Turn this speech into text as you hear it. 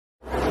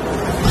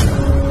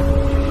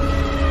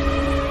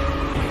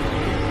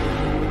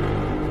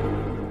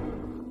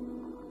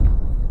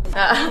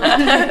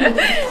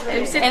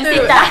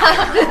MC 딱.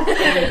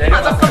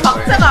 아 잠깐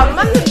박자가 안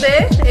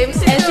맞는데?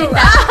 MC 딱.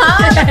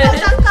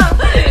 잠깐.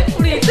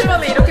 우리 이틀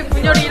만에 이렇게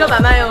분열이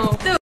일어나나요?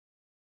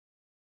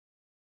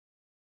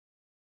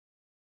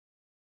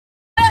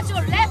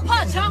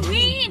 래퍼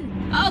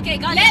정휘인. 오케이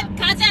가자. 랩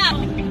가자.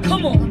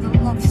 Come on.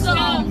 So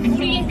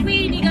우리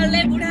휘인이가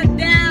랩을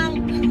한다.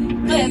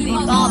 Baby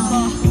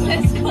Baba.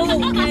 Let's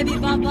go, Baby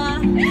Baba.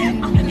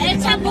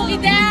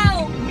 애창곡이다.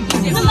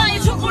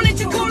 너만의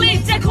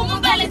초콜릿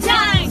달콤한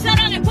발렌타인.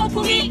 사랑의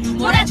폭풍이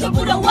몰아쳐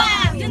불어와.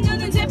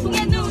 눈은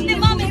제풍의 눈 내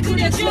맘에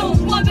그려줘.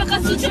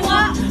 완벽한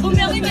수준과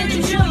운명이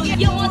맺은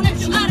중. 영원할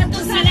줄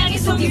알았던 사랑의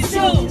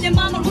속임수 내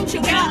맘을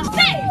훔쳐가.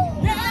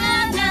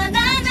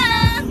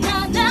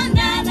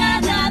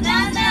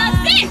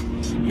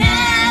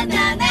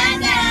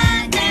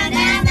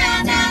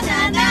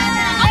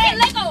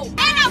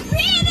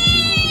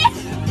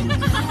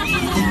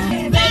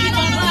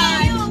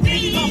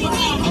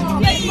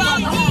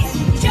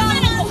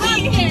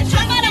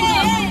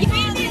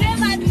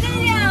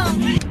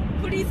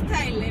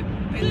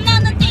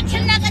 너는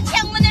뛰쳐나가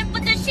창문을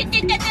부듯이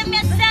뛰대대며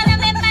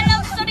사람의 말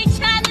목소리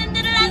차는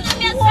들을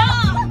안으면서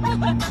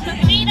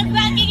이런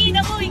관객이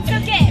너무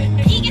익숙해.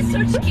 이게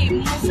솔직히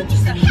무슨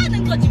짓을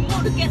하는 건지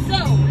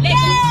모르겠어.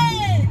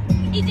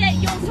 이제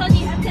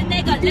용선이한테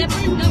내가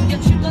랩을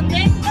넘겨줄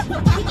건데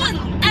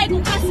그건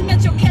알고 갔으면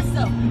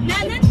좋겠어.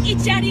 나는 이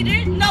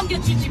자리를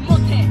넘겨주지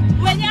못해.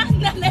 왜냐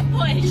난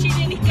래퍼의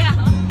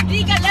신이니까.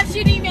 네가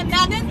랩신이면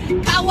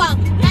나는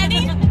가왕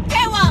아니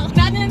대왕.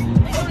 나는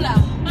몰라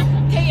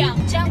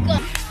태양 잠깐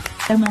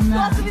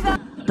만나.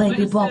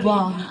 Baby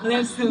Baba.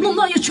 넌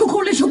나의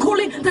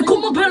초콜릿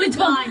달콤한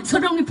발렌타인.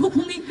 사랑의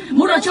폭풍이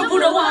몰아쳐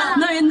불어와.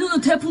 나의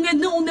눈은 태풍의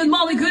눈 내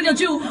마음에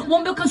그려줘.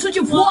 완벽한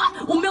수줍와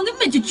운명이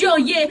맺어줘.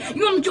 Yeah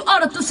이건 줄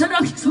알았던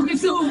사랑의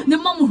속임수 내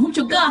마음을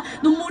훔쳐가.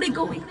 눈물이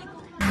고이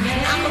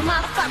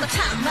아무만 봐도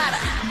참 많아.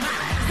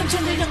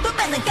 3,000년 정도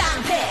뺏는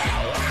깡패.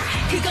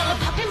 그거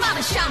파피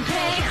많은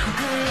샴페인.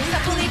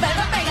 사뿐히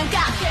밟아 빨간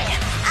카페.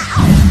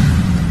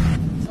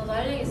 저도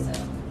할 얘기 있어요.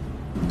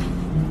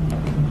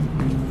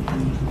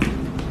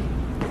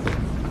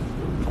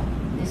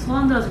 네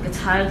소원 들어줄게.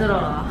 잘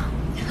들어라.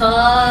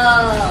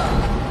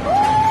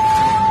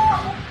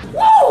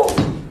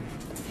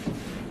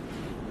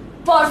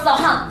 벌써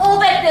한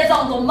 500대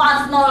정도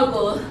맞은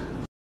얼굴.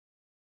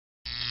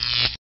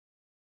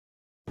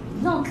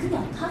 넌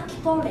그냥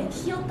바퀴벌레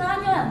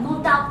기어다녀야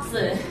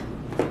너답지.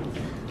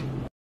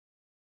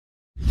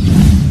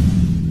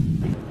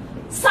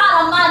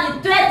 사람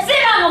많이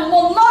됐지라면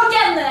못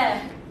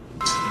놀겠네.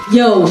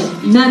 Yo,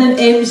 나는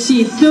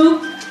MC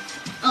뚝.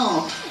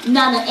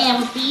 나는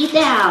MC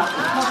다.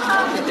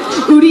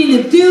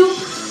 우리는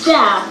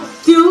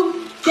뚝딱,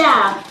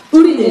 뚝딱.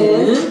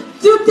 우리는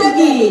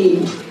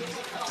뚝딱이.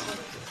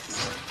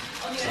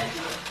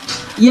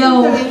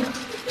 Yo,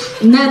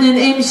 나는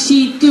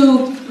MC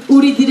뚝.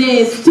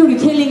 우리들의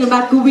스토리텔링을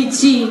맡고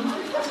있지.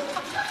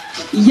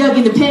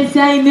 여기는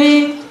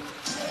팬사인회.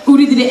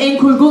 우리들의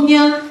앵콜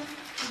공연.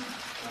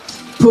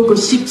 보고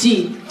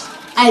싶지,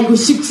 알고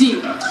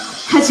싶지.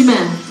 하지만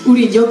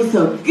우린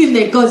여기서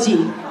끝낼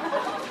거지.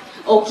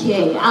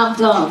 Okay, I'm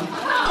done.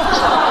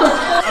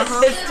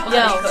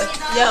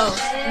 Yo,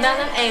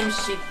 나는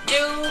MC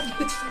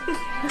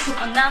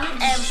나는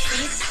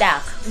MC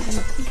딱.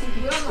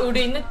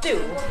 우리는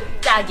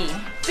짝이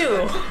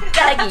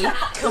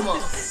Come on.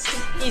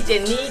 이제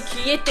네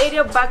귀에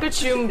때려박을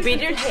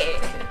준비를 해.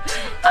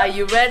 Are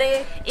you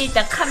ready?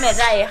 일단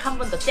카메라에 한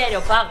번 더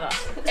때려박아.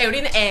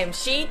 우리는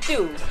MC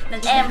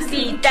난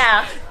MC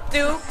딱.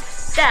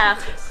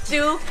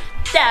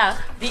 딱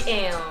The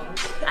M.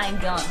 I'm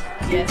gone.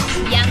 Yes.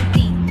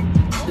 양띠.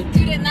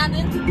 그래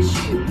나는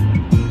슈.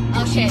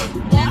 오케이.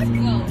 Let's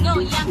go. 너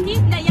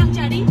양띠 나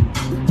양자리.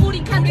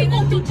 우린 같은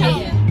공통점.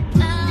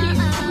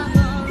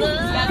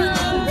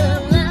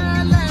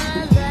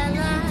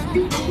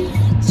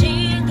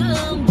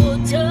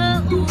 지금부터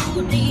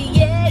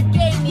우리의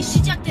게임이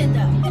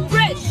시작된다.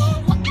 Fresh.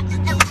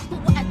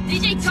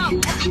 DJ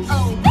Tom.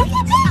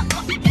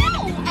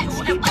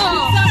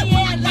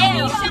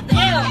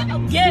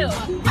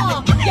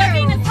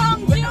 여기는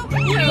성주,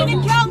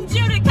 우리는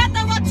경주를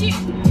갔다 왔지.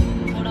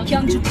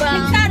 경주빵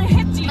행사를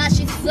했지.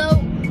 맛있어.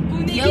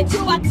 분위기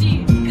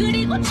좋았지.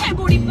 그리고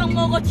채보리빵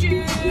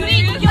먹었지.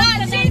 그리고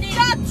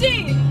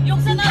맛있었지.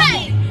 용산하고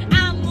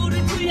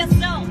안무를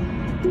틀렸어.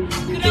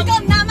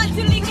 그건 나만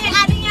틀린 게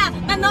아니야.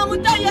 난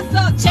너무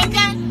떨렸어.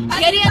 잠깐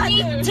예리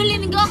언니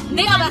틀리는 거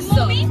내가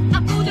봤어. 몸이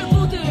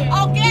부들부들.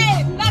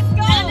 오케이, let's go.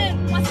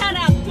 나는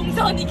화사랑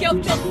동선이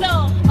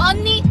겹쳤어.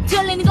 언니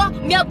틀리는 거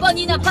몇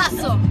번이나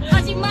봤어.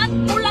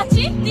 하지만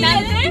몰랐지?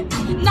 니네들?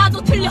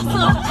 나도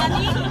틀렸어.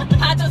 아니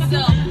봐줬어.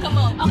 Come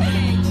on.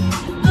 오케이.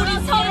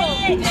 우리 서로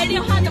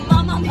배려하는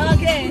마마무.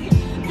 오케이.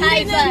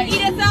 우리는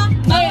이래서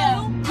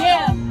yeah.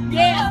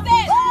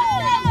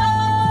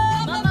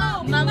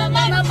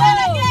 마마무.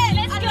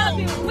 Let's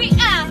go. We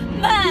are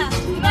ma.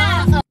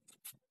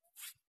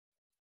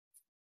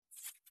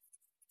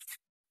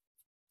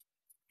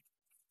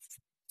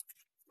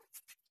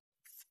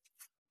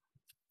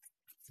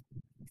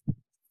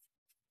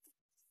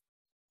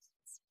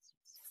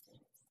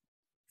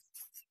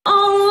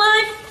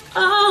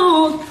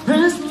 Oh,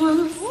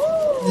 Christmas.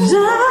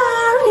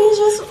 There is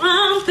just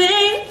one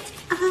thing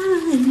I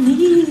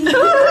need.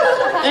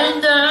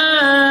 And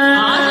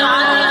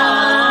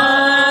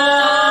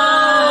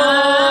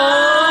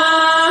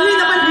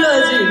민나 빨리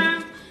불러야지.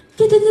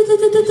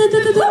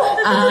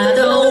 I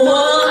don't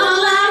want a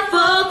lot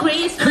for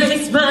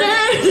Christmas.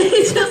 There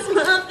is just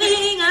one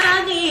thing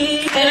I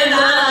need. And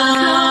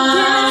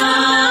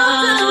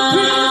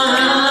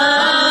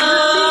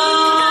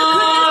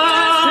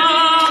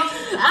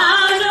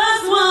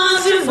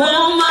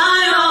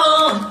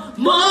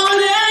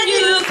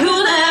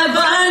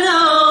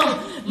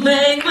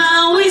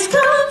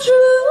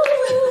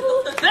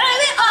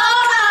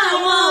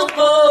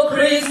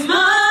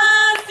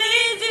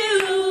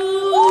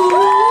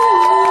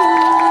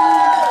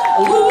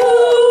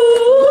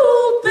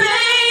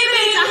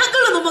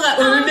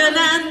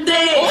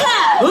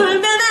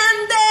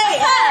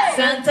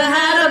산타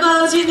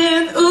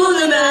할아버지는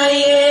우는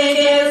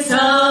아이에게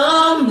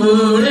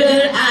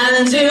선물을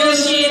안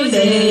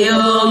주신대요.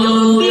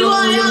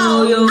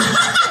 미워요.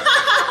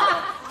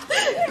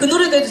 그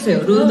노래도 해주세요.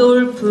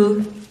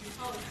 루돌프.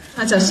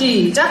 자,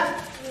 시작.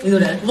 이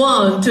노래. 1, 2,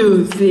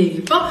 3,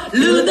 4.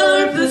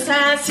 루돌프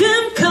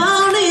사슴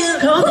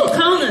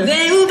코는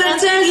매우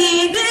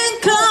반짝이는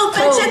코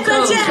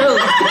반짝반짝.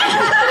 반짝반짝.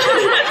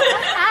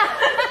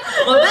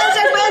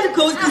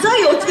 그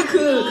사이에 어떻게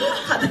그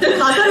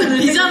가사를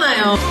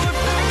들리잖아요.